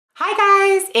Hi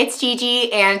guys, it's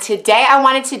Gigi and today I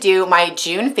wanted to do my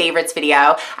June favorites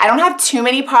video. I don't have too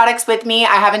many products with me.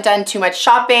 I haven't done too much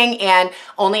shopping and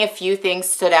only a few things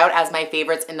stood out as my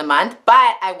favorites in the month,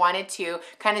 but I wanted to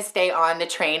kind of stay on the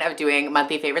train of doing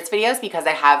monthly favorites videos because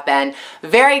I have been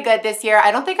very good this year.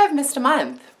 I don't think I've missed a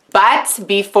month. But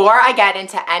before I get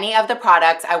into any of the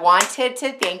products, I wanted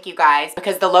to thank you guys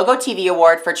because the Logo TV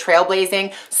Award for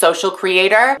Trailblazing Social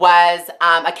Creator was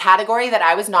a category that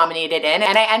I was nominated in,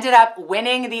 and I ended up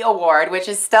winning the award, which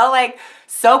is still like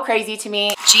so crazy to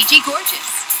me. Gigi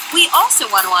Gorgeous. We also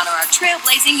want to honor our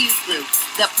trailblazing youth group,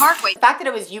 the Parkway. The fact that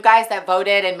it was you guys that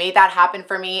voted and made that happen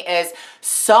for me is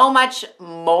so much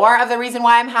more of the reason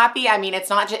why I'm happy. I mean, it's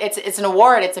not just, it's an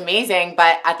award, it's amazing,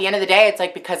 but at the end of the day, it's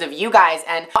like because of you guys.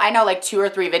 And I know like 2 or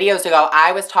 3 videos ago,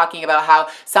 I was talking about how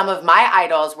some of my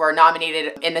idols were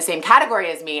nominated in the same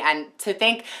category as me, and to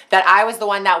think that I was the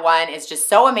one that won is just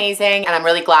so amazing. And I'm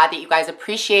really glad that you guys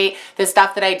appreciate the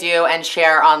stuff that I do and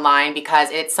share online because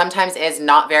it sometimes is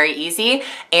not very easy.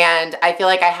 And I feel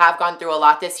like I have gone through a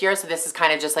lot this year, so this is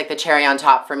kind of just like the cherry on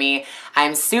top for me.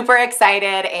 I'm super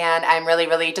excited and I'm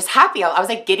really just happy. I was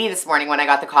like giddy this morning when I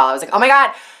got the call. I was like, oh my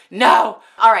God, no.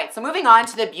 All right, so moving on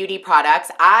to the beauty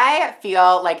products. I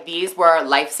feel like these were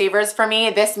lifesavers for me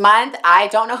this month. I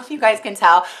don't know if you guys can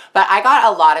tell, but I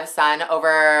got a lot of sun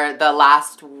over the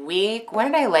last week.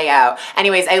 When did I lay out?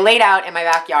 Anyways, I laid out in my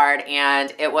backyard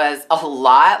and it was a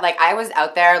lot. Like I was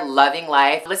out there loving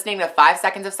life, listening to 5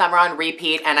 Seconds of Summer on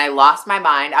repeat, and I lost my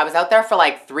mind. I was out there for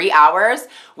like 3 hours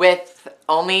with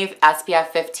only SPF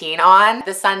 15 on.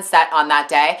 The sun set on that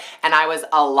day and I was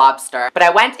a lobster. But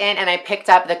I went in and I picked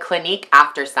up the Clinique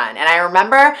After Sun. And I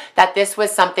remember that this was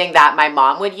something that my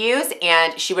mom would use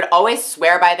and she would always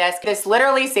swear by this. This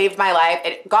literally saved my life.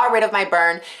 It got rid of my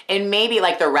burn in maybe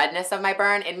like the redness of my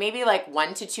burn in maybe like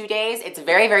 1 to 2 days. It's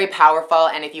very powerful,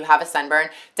 and if you have a sunburn,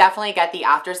 definitely get the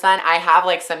After Sun. I have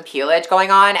like some peelage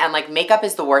going on, and like makeup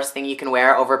is the worst thing you can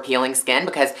wear over peeling skin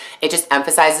because it just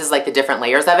emphasizes like the different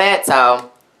layers of it.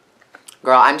 So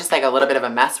girl, I'm just like a little bit of a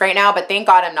mess right now, but thank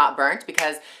God I'm not burnt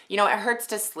because, you know, it hurts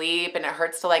to sleep and it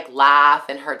hurts to like laugh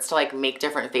and hurts to like make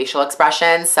different facial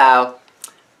expressions. So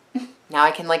now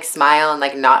I can like smile and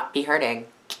like not be hurting.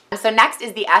 So next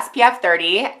is the SPF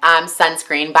 30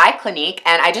 sunscreen by Clinique,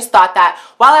 and I just thought that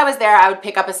while I was there I would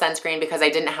pick up a sunscreen because I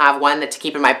didn't have one to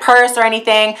keep in my purse or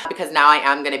anything, because now I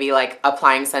am going to be like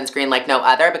applying sunscreen like no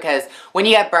other, because when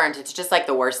you get burnt it's just like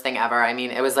the worst thing ever. I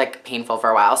mean, it was like painful for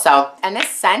a while. So, and this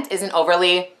scent isn't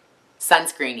overly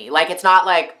sunscreeny. Like it's not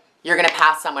like you're gonna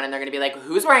pass someone and they're gonna be like,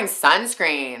 who's wearing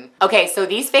sunscreen? Okay, so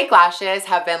these fake lashes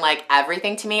have been like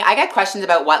everything to me. I get questions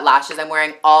about what lashes I'm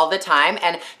wearing all the time,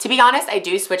 and to be honest, I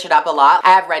do switch it up a lot.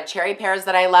 I have red cherry pairs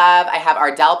that I love, I have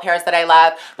Ardell pairs that I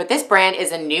love, but this brand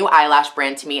is a new eyelash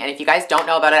brand to me, and if you guys don't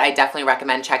know about it, I definitely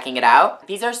recommend checking it out.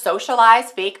 These are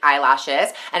socialized fake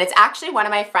eyelashes, and it's actually one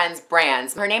of my friend's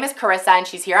brands. Her name is Carissa, and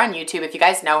she's here on YouTube. If you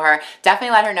guys know her,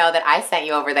 definitely let her know that I sent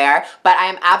you over there, but I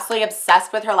am absolutely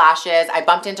obsessed with her lashes. I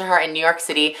bumped into her in New York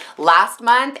City last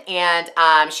month, and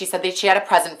she said that she had a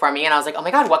present for me, and I was like, oh my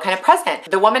God, what kind of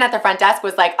present? The woman at the front desk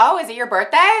was like, oh, is it your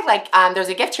birthday? Like, there's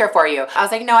a gift here for you. I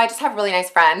was like, no, I just have really nice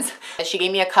friends. She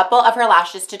gave me a couple of her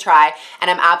lashes to try,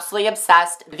 and I'm absolutely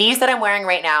obsessed. These that I'm wearing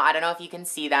right now, I don't know if you can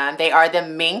see them. They are the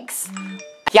Minx.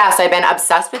 Yeah, so I've been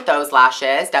obsessed with those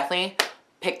lashes. Definitely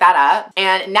pick that up.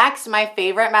 And next, my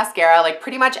favorite mascara, like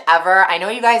pretty much ever. I know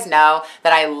you guys know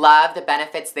that I love the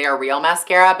Benefits They Are Real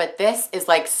mascara, but this is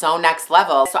like so next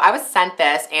level. So I was sent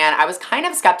this and I was kind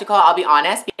of skeptical, I'll be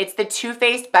honest. It's the Too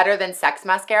Faced Better Than Sex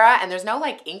mascara, and there's no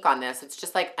like ink on this. It's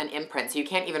just like an imprint, so you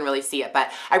can't even really see it,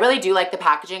 but I really do like the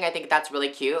packaging. I think that's really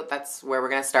cute. That's where we're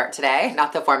gonna start today,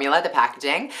 not the formula, the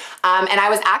packaging. And I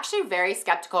was actually very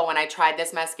skeptical when I tried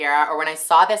this mascara, or when I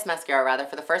saw this mascara rather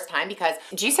for the first time, because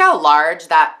do you see how large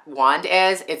that wand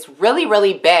is? It's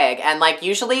really big, and like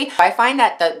usually I find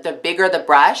that the bigger the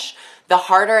brush, the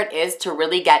harder it is to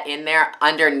really get in there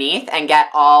underneath and get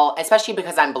all, especially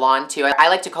because I'm blonde too. I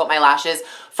like to coat my lashes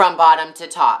from bottom to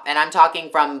top, and I'm talking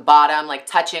from bottom, like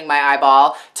touching my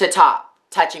eyeball, to top,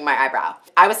 touching my eyebrow.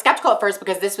 I was skeptical at first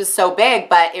because this was so big,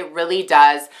 but it really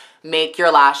does make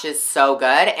your lashes so good.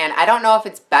 And I don't know if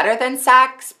it's better than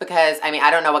Sex, because I mean,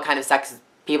 I don't know what kind of sex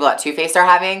people at Too Faced are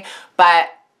having, but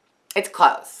it's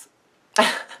close.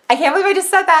 I can't believe I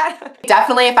just said that.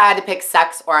 Definitely if I had to pick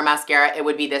Sex or a mascara, it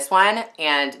would be this one,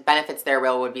 and Benefits They're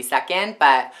Real would be second,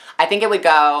 but I think it would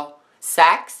go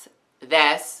Sex,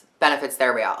 this, Benefits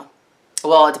They're Real.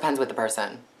 Well, it depends with the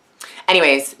person.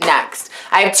 Anyways, next.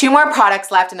 I have 2 more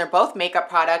products left and they're both makeup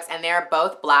products and they're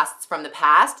both blasts from the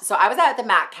past. So I was at the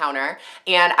MAC counter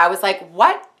and I was like,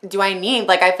 what do I need?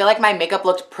 Like, I feel like my makeup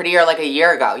looked prettier like a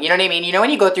year ago. You know what I mean? You know when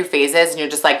you go through phases and you're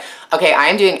just like, okay, I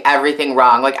am doing everything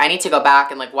wrong. Like, I need to go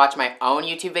back and like watch my own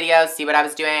YouTube videos, see what I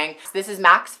was doing. So this is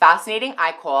MAC's Fascinating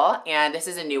Eye Kohl and this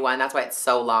is a new one. That's why it's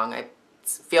so long. It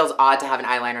feels odd to have an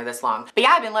eyeliner this long. But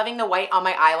yeah, I've been loving the white on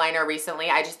my eyeliner recently.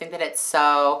 I just think that it's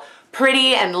so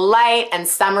pretty and light and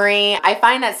summery. I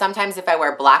find that sometimes if I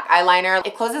wear black eyeliner,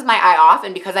 it closes my eye off,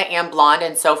 and because I am blonde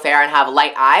and so fair and have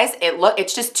light eyes,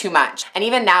 it's just too much. And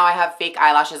even now I have fake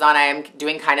eyelashes on. I am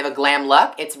doing kind of a glam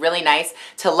look. It's really nice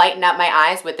to lighten up my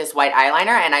eyes with this white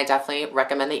eyeliner, and I definitely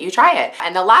recommend that you try it.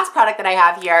 And the last product that I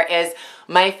have here is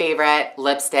my favorite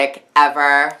lipstick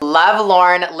ever. Love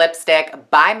Lorne lipstick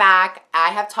by MAC. I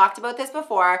have talked about this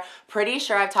before. Pretty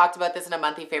sure I've talked about this in a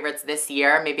monthly favorites this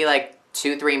year, maybe like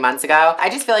 2-3 months ago. I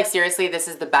just feel like seriously this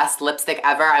is the best lipstick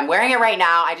ever. I'm wearing it right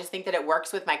now. I just think that it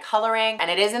works with my coloring, and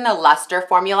it is in the luster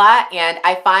formula, and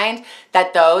I find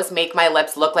that those make my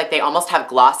lips look like they almost have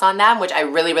gloss on them, which I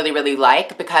really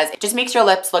like because it just makes your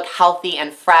lips look healthy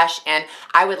and fresh. And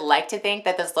I would like to think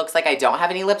that this looks like I don't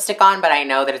have any lipstick on, but I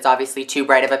know that it's obviously too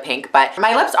bright of a pink. But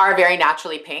my lips are very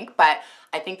naturally pink, but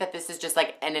I think that this is just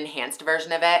like an enhanced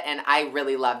version of it, and I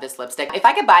really love this lipstick. If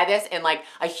I could buy this in like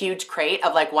a huge crate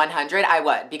of like 100, I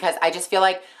would, because I just feel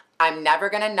like I'm never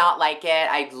gonna not like it.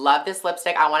 I love this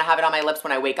lipstick. I wanna have it on my lips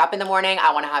when I wake up in the morning.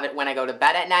 I wanna have it when I go to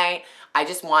bed at night. I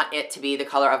just want it to be the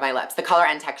color of my lips, the color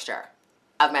and texture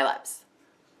of my lips.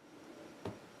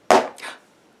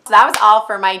 So that was all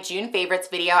for my June favorites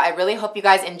video. I really hope you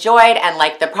guys enjoyed and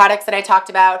liked the products that I talked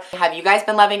about. Have you guys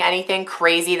been loving anything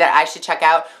crazy that I should check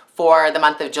out for the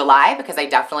month of July? Because I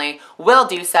definitely will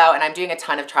do so, and I'm doing a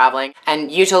ton of traveling, and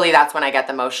usually that's when I get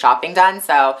the most shopping done.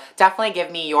 So definitely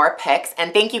give me your picks,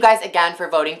 and thank you guys again for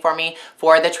voting for me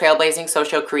for the Trailblazing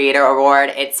Social Creator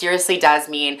Award. It seriously does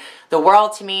mean the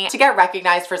world to me. To get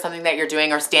recognized for something that you're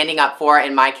doing or standing up for,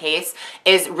 in my case,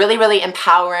 is really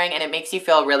empowering, and it makes you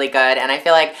feel really good, and I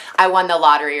feel like I won the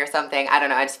lottery or something. I don't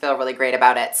know, I just feel really great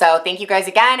about it. So thank you guys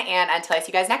again, and until I see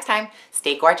you guys next time,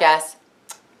 stay gorgeous.